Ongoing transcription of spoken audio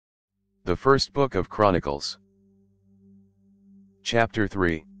The first book of Chronicles. Chapter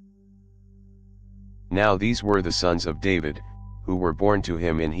 3. Now these were the sons of David, who were born to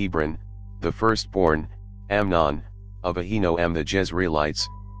him in Hebron: the firstborn, Amnon, of Ahinoam the Jezreelites;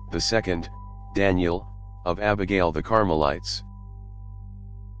 the second, Daniel, of Abigail the Carmelites;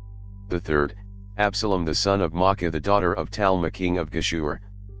 the third, Absalom the son of Maacah the daughter of Talmai king of Geshur;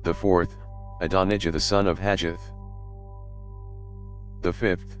 the fourth, Adonijah the son of Haggith; the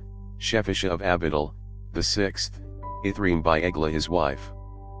fifth, Shephisha of Abidal; the sixth, Ithream by Eglah his wife.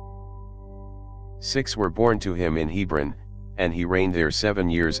 6 were born to him in Hebron, and he reigned there 7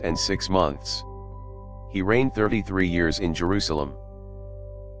 years and 6 months. He reigned 33 years in Jerusalem.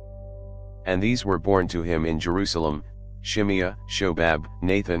 And these were born to him in Jerusalem: Shimeah, Shobab,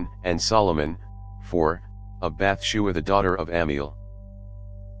 Nathan, and Solomon, 4, of Bathshua the daughter of Ammiel;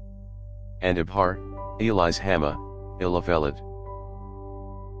 and Ibhar, Elishama, Elipheled,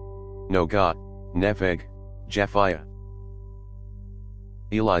 Nogat, Nepheg, Japhiah,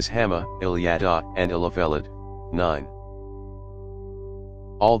 Elishama, Eliada, and Elipheled, 9.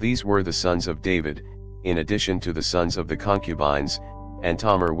 All these were the sons of David, in addition to the sons of the concubines, and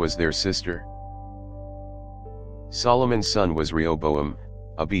Tamar was their sister. Solomon's son was Rehoboam,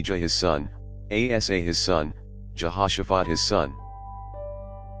 Abijah his son, Asa his son, Jehoshaphat his son,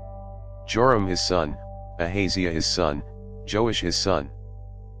 Joram his son, Ahaziah his son, Joash his son,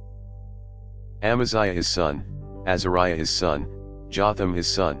 Amaziah his son, Azariah his son, Jotham his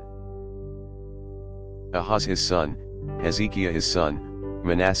son, Ahaz his son, Hezekiah his son,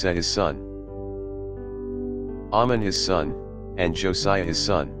 Manasseh his son, Amon his son, and Josiah his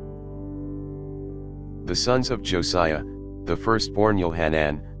son. The sons of Josiah: the firstborn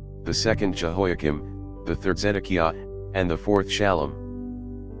Johanan, the second Jehoiakim, the third Zedekiah, and the fourth Shallum.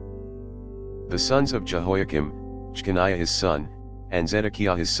 The sons of Jehoiakim: Jeconiah his son, and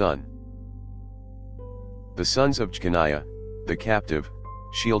Zedekiah his son. The sons of Jeconiah, the captive: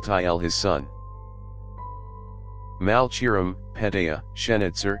 Shealtiel his son, Malchiram, Pedaiah,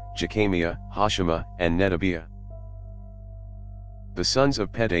 Shenitzer, Jechamiah, Hoshama, and Nedabiah. The sons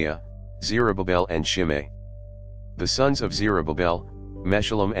of Pedaiah: Zerubbabel and Shimei. The sons of Zerubbabel: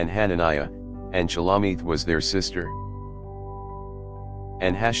 Meshullam and Hananiah, and Shelomith was their sister.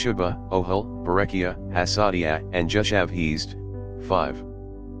 And Hashubah, Ohel, Berechiah, Hasadiah, and Jeshabhezd, 5.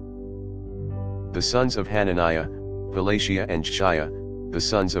 The sons of Hananiah: Pelatiah and Jeshiah. The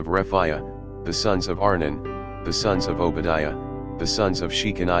sons of Rephiah: the sons of Arnan. The sons of Obadiah: the sons of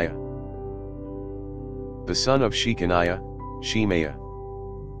Shechaniah. The son of Shechaniah: Shemaiah.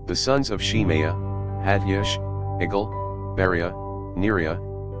 The sons of Shemaiah: Hadyash, Igal, Beriah, Neriah,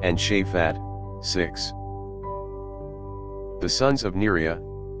 and Shaphat, 6. The sons of Neriah: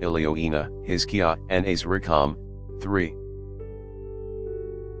 Elioenah, Hizkiah, and Azrikam, 3.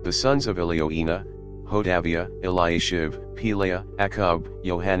 The sons of Elioenah: Hodaviah, Eliashib, Pelaiah, Akub,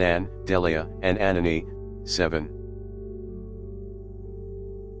 Johanan, Delaiah, and Anani, 7.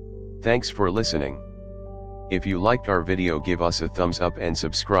 Thanks for listening. If you liked our video, give us a thumbs up and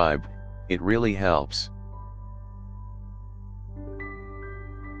subscribe, it really helps.